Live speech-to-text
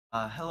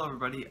Hello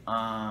everybody.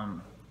 I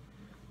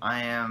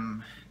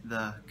am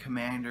the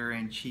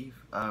Commander-in-Chief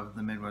of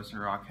the Midwestern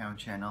Rockhound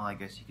channel, I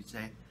guess you could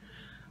say.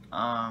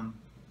 And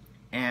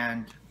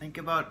I think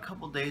about a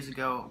couple days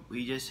ago,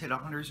 we just hit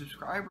 100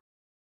 subscribers.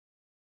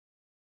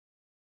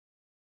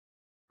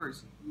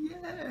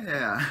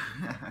 Yeah!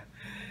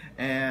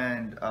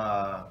 And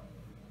I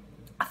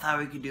thought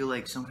we could do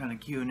like some kind of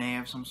Q&A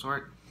of some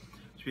sort.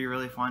 It'd be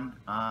really fun.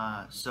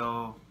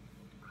 So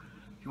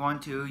if you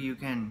want to, you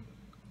can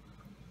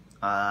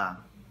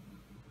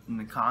in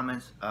the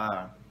comments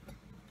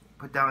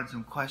put down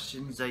some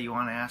questions that you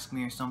want to ask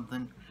me or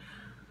something.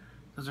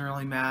 Doesn't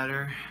really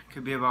matter.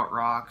 Could be about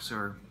rocks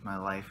or my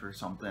life or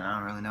something. I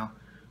don't really know.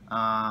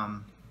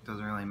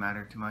 Doesn't really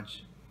matter too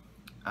much.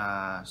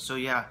 So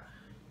yeah,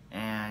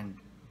 and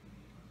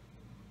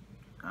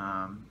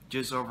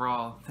just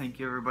overall, thank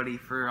you everybody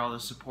for all the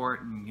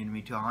support and getting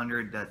me to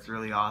 100. That's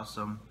really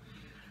awesome.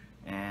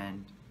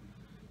 And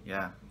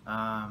yeah,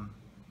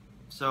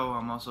 so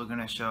I'm also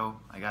gonna show.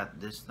 I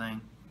got this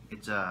thing.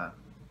 It's a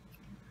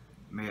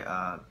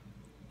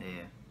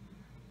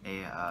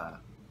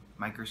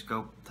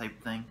microscope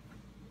type thing.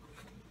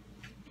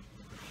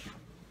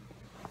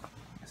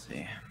 Let's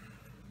see.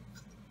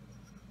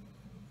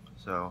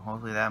 So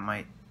hopefully that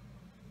might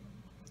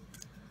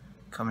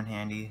come in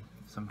handy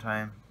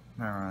sometime.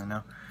 I don't really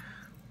know,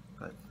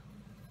 but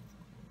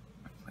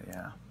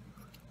yeah.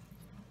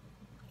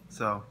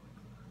 So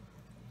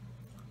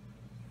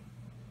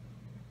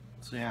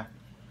yeah.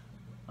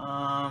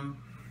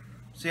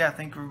 So yeah,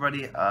 thank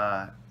everybody.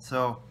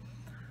 So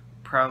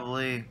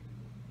probably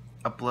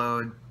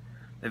upload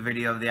the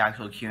video of the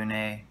actual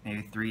Q&A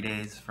maybe 3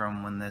 days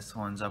from when this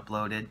one's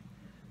uploaded.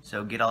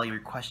 So get all your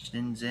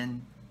questions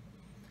in.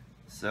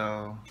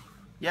 So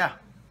yeah,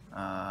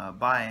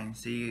 bye and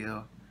see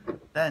you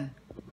then.